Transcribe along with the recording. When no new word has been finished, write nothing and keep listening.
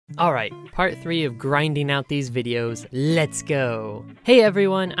Alright, part 3 of grinding out these videos, let's go! Hey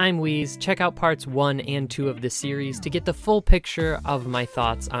everyone, I'm Wheeze. Check out parts 1 and 2 of this series to get the full picture of my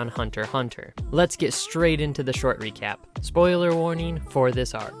thoughts on Hunter x Hunter. Let's get straight into the short recap. Spoiler warning for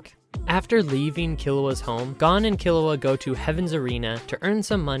this arc. After leaving Killua's home, Gon and Killua go to Heaven's Arena to earn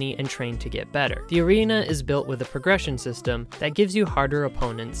some money and train to get better. The arena is built with a progression system that gives you harder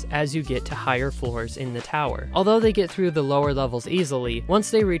opponents as you get to higher floors in the tower. Although they get through the lower levels easily,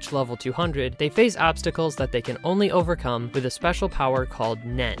 once they reach level 200, they face obstacles that they can only overcome with a special power called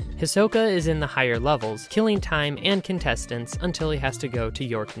Nen. Hisoka is in the higher levels, killing time and contestants until he has to go to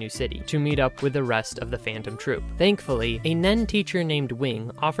York New City to meet up with the rest of the Phantom Troop. Thankfully, a Nen teacher named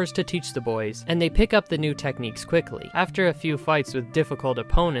Wing offers to teach the boys, and they pick up the new techniques quickly. After a few fights with difficult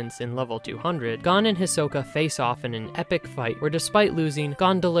opponents in level 200, Gon and Hisoka face off in an epic fight where, despite losing,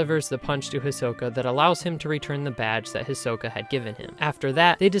 Gon delivers the punch to Hisoka that allows him to return the badge that Hisoka had given him. After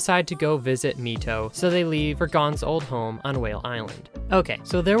that, they decide to go visit Mito, so they leave for Gon's old home on Whale Island. Okay,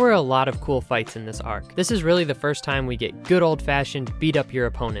 so there were a lot of cool fights in this arc. This is really the first time we get good old-fashioned beat up your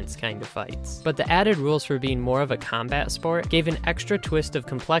opponents kind of fights. But the added rules for being more of a combat sport gave an extra twist of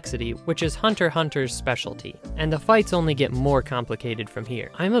complexity, which is Hunter x Hunter's specialty. And the fights only get more complicated from here.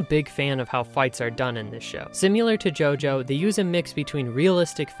 I'm a big fan of how fights are done in this show. Similar to JoJo, they use a mix between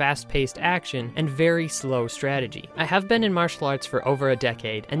realistic, fast-paced action and very slow strategy. I have been in martial arts for over a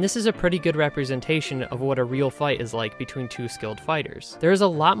decade, and this is a pretty good representation of what a real fight is like between two skilled fighters. There is a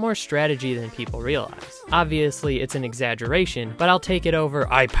lot more strategy than people realize. Obviously, it's an exaggeration, but I'll take it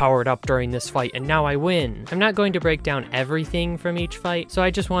over, I powered up during this fight and now I win. I'm not going to break down everything from each fight, so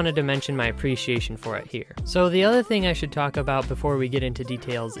I just wanted to mention my appreciation for it here. So the other thing I should talk about before we get into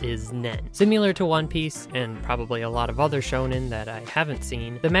details is Nen. Similar to One Piece, and probably a lot of other shonen that I haven't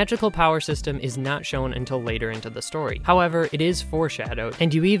seen, the magical power system is not shown until later into the story. However, it is foreshadowed,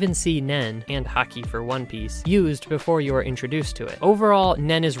 and you even see Nen, and Haki for One Piece, used before you are introduced to it. Overall,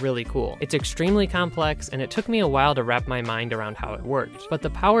 Nen is really cool. It's extremely complex, and it took me a while to wrap my mind around how it worked. But the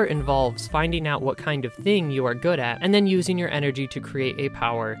power involves finding out what kind of thing you are good at, and then using your energy to create a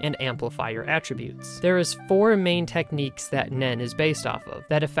power and amplify your attributes. There is 4 main techniques that Nen is based off of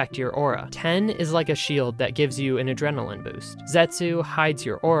that affect your aura. Ten is like a shield that gives you an adrenaline boost. Zetsu hides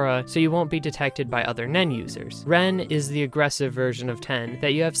your aura so you won't be detected by other Nen users. Ren is the aggressive version of Ten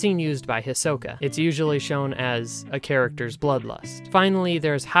that you have seen used by Hisoka. It's usually shown as a character's bloodlust. Finally,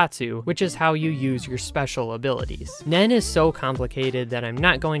 there's Hatsu, which is how you use your special abilities. Nen is so complicated that I'm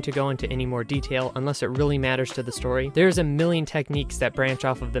not going to go into any more detail unless it really matters to the story. There's a million techniques that branch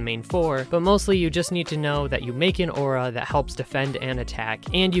off of the main 4, but mostly you just need to know that you make an aura that helps defend and attack,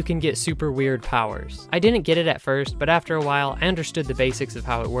 and you can get super weird powers. I didn't get it at first, but after a while I understood the basics of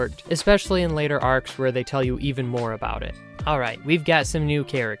how it worked, especially in later arcs where they tell you even more about it. Alright, we've got some new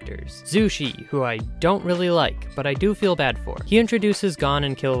characters. Zushi, who I don't really like, but I do feel bad for. He introduces Gon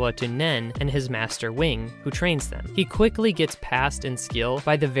and Killua to Nen and his master Wing, who trains them. He quickly gets passed in skill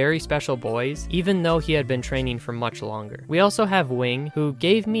by the very special boys, even though he had been training for much longer. We also have Wing, who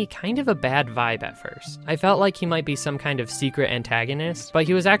gave me kind of a bad vibe at first. I felt like he might be some kind of secret antagonist, but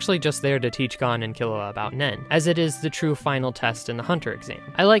he was actually just there to teach Gon and Killua about Nen, as it is the true final test in the Hunter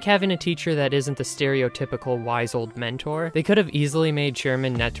exam. I like having a teacher that isn't the stereotypical wise old mentor. They could have easily made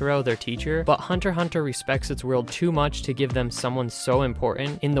Chairman Netero their teacher, but Hunter x Hunter respects its world too much to give them someone so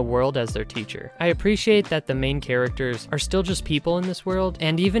important in the world as their teacher. I appreciate that the main characters are still just people in this world,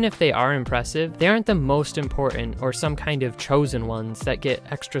 and even if they are impressive, they aren't the most important or some kind of chosen ones that get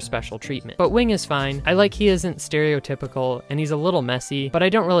extra special treatment. But Wing is fine. I like he isn't stereotypical, and he's a little messy, but I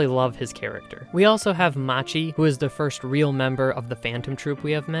don't really love his character. We also have Machi, who is the first real member of the Phantom Troop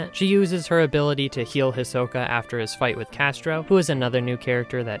we have met. She uses her ability to heal Hisoka after his fight with Castro, who is another new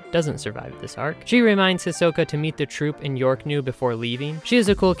character that doesn't survive this arc. She reminds Hisoka to meet the troop in York New before leaving. She is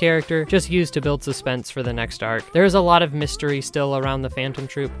a cool character, just used to build suspense for the next arc. There is a lot of mystery still around the Phantom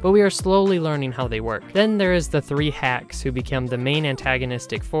Troop, but we are slowly learning how they work. Then there is the 3 hacks who become the main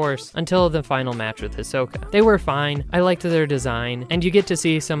antagonistic force until the final match with Hisoka. They were fine, I liked their design, and you get to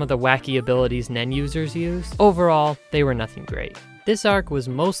see some of the wacky abilities Nen users use. Overall, they were nothing great. This arc was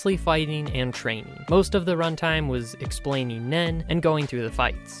mostly fighting and training. Most of the runtime was explaining Nen and going through the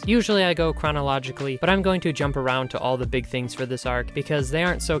fights. Usually I go chronologically, but I'm going to jump around to all the big things for this arc because they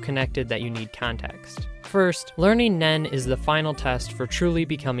aren't so connected that you need context. First, learning Nen is the final test for truly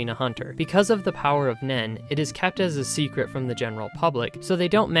becoming a hunter. Because of the power of Nen, it is kept as a secret from the general public, so they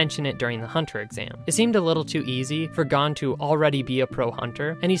don't mention it during the hunter exam. It seemed a little too easy for Gon to already be a pro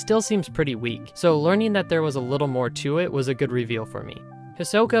hunter, and he still seems pretty weak, so learning that there was a little more to it was a good reveal for me.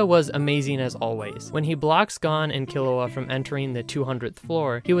 Hisoka was amazing as always. When he blocks Gon and Killua from entering the 200th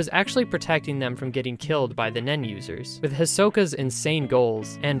floor, he was actually protecting them from getting killed by the Nen users. With Hisoka's insane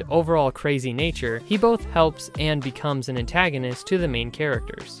goals and overall crazy nature, he both helps and becomes an antagonist to the main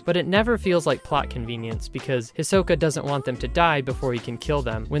characters. But it never feels like plot convenience because Hisoka doesn't want them to die before he can kill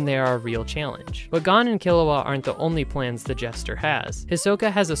them when they are a real challenge. But Gon and Killua aren't the only plans the Jester has.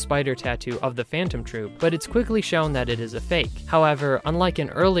 Hisoka has a spider tattoo of the Phantom Troop, but it's quickly shown that it is a fake. However, unlike an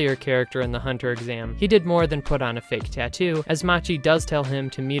earlier character in the Hunter exam, he did more than put on a fake tattoo, as Machi does tell him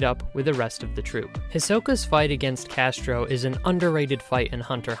to meet up with the rest of the troop. Hisoka's fight against Castro is an underrated fight in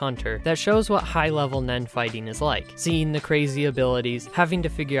Hunter x Hunter that shows what high-level Nen fighting is like, seeing the crazy abilities, having to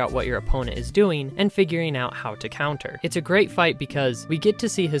figure out what your opponent is doing, and figuring out how to counter. It's a great fight because we get to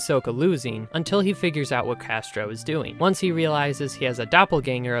see Hisoka losing until he figures out what Castro is doing. Once he realizes he has a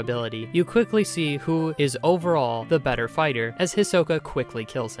doppelganger ability, you quickly see who is overall the better fighter, as Hisoka quickly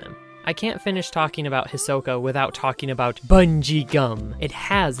kills him. I can't finish talking about Hisoka without talking about Bungee Gum. It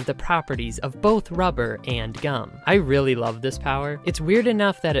has the properties of both rubber and gum. I really love this power. It's weird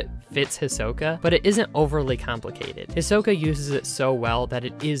enough that it fits Hisoka, but it isn't overly complicated. Hisoka uses it so well that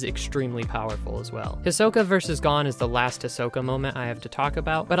it is extremely powerful as well. Hisoka versus Gon is the last Hisoka moment I have to talk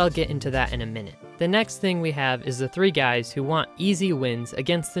about, but I'll get into that in a minute. The next thing we have is the three guys who want easy wins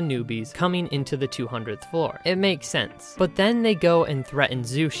against the newbies coming into the 200th floor. It makes sense. But then they go and threaten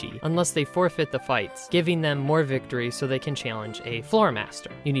Zushi, unless they forfeit the fights, giving them more victory so they can challenge a floor master.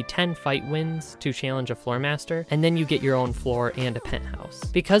 You need 10 fight wins to challenge a floor master, and then you get your own floor and a penthouse.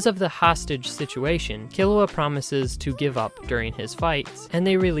 Because of the hostage situation, Killua promises to give up during his fights, and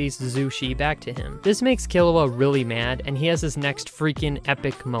they release Zushi back to him. This makes Killua really mad, and he has his next freaking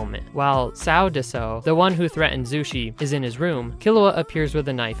epic moment. While Sao Deso, the one who threatened Zushi, is in his room, Killua appears with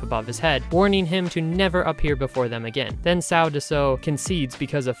a knife above his head, warning him to never appear before them again. Then Sao Deso concedes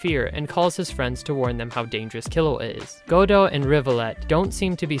because of fear and calls his friends to warn them how dangerous Killua is. Godo and Rivulet don't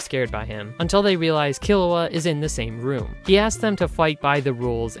seem to be scared by him until they realize Killua is in the same room. He asks them to fight by the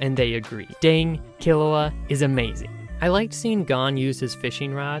rules and they agree. Dang, Killua is amazing. I liked seeing Gon use his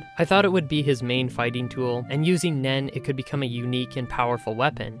fishing rod. I thought it would be his main fighting tool, and using Nen, it could become a unique and powerful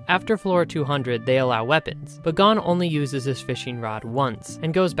weapon. After floor 200, they allow weapons, but Gon only uses his fishing rod once,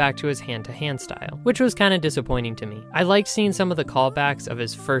 and goes back to his hand-to-hand style, which was kinda disappointing to me. I liked seeing some of the callbacks of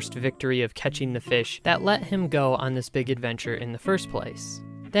his first victory of catching the fish that let him go on this big adventure in the first place.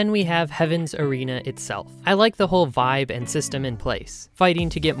 Then we have Heaven's Arena itself. I like the whole vibe and system in place, fighting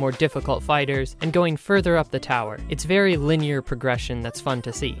to get more difficult fighters and going further up the tower. It's very linear progression that's fun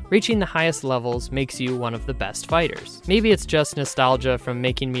to see. Reaching the highest levels makes you one of the best fighters. Maybe it's just nostalgia from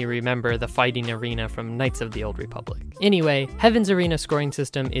making me remember the fighting arena from Knights of the Old Republic. Anyway, Heaven's Arena scoring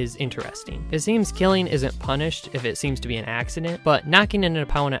system is interesting. It seems killing isn't punished if it seems to be an accident, but knocking an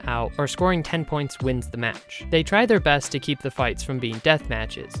opponent out or scoring 10 points wins the match. They try their best to keep the fights from being death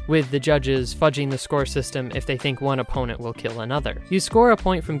matches, with the judges fudging the score system if they think one opponent will kill another. You score a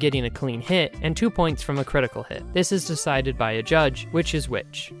point from getting a clean hit, and 2 points from a critical hit. This is decided by a judge, which is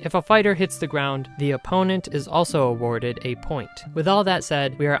which. If a fighter hits the ground, the opponent is also awarded a point. With all that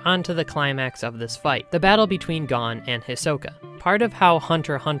said, we are on to the climax of this fight, the battle between Gon and Hisoka. Part of how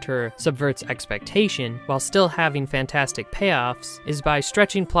Hunter x Hunter subverts expectation while still having fantastic payoffs is by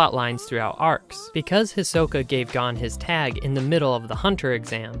stretching plot lines throughout arcs. Because Hisoka gave Gon his tag in the middle of the Hunter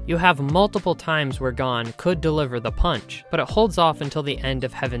exam, you have multiple times where Gon could deliver the punch, but it holds off until the end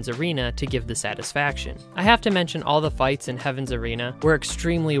of Heaven's Arena to give the satisfaction. I have to mention all the fights in Heaven's Arena were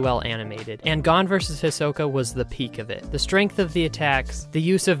extremely well animated, and Gon vs Hisoka was the peak of it. The strength of the attacks, the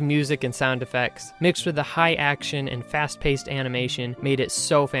use of music and sound effects, mixed with the high action and fast-paced animation made it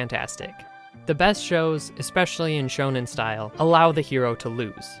so fantastic. The best shows, especially in shonen style, allow the hero to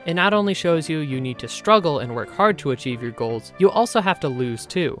lose. It not only shows you need to struggle and work hard to achieve your goals, you also have to lose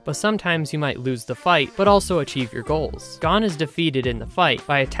too, but sometimes you might lose the fight, but also achieve your goals. Gon is defeated in the fight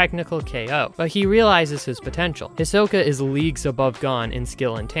by a technical KO, but he realizes his potential. Hisoka is leagues above Gon in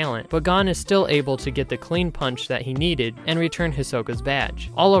skill and talent, but Gon is still able to get the clean punch that he needed and return Hisoka's badge.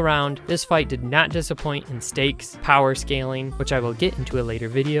 All around, this fight did not disappoint in stakes, power scaling, which I will get into a later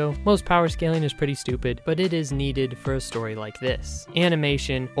video. Most power scaling is pretty stupid, but it is needed for a story like this.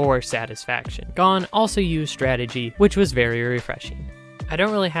 Animation or satisfaction. Gon also used strategy, which was very refreshing. I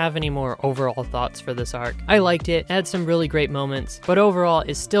don't really have any more overall thoughts for this arc. I liked it, had some really great moments, but overall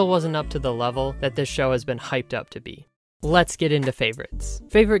it still wasn't up to the level that this show has been hyped up to be. let's get into favorites.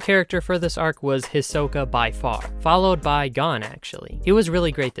 Favorite character for this arc was Hisoka by far, followed by Gon actually. He was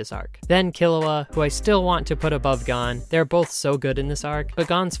really great this arc. Then Killua, who I still want to put above Gon. They're both so good in this arc, but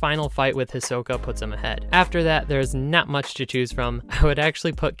Gon's final fight with Hisoka puts him ahead. After that, there's not much to choose from. I would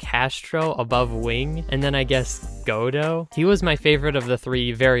actually put Castro above Wing, and then I guess Godo. He was my favorite of the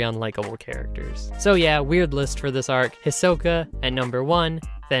three very unlikable characters. So yeah, weird list for this arc. Hisoka at number 1,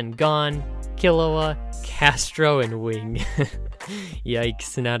 then Gon, Killua, Castro, and Wing.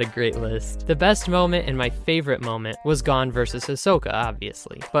 Yikes, not a great list. The best moment and my favorite moment was Gon versus Hisoka,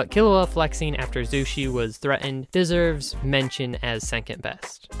 obviously. But Killua flexing after Zushi was threatened deserves mention as second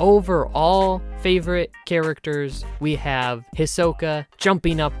best. Overall favorite characters, we have Hisoka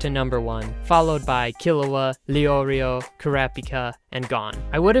jumping up to number 1, followed by Killua, Leorio, Kurapika, and Gon.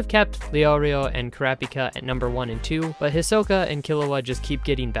 I would have kept Leorio and Kurapika at number 1 and 2, but Hisoka and Killua just keep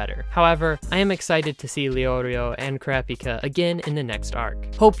getting better. However, I am excited to see Leorio and Kurapika again in the next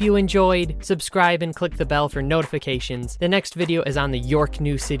arc. Hope you enjoyed. Subscribe and click the bell for notifications. The next video is on the York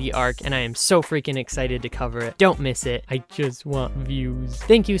New City arc, and I am so freaking excited to cover it. Don't miss it. I just want views.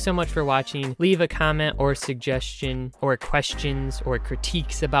 Thank you so much for watching. Leave a comment or suggestion or questions or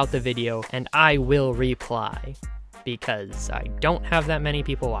critiques about the video, and I will reply, because I don't have that many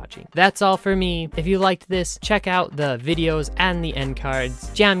people watching. That's all for me. If you liked this, check out the videos and the end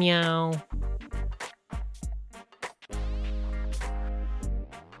cards. Jam meow.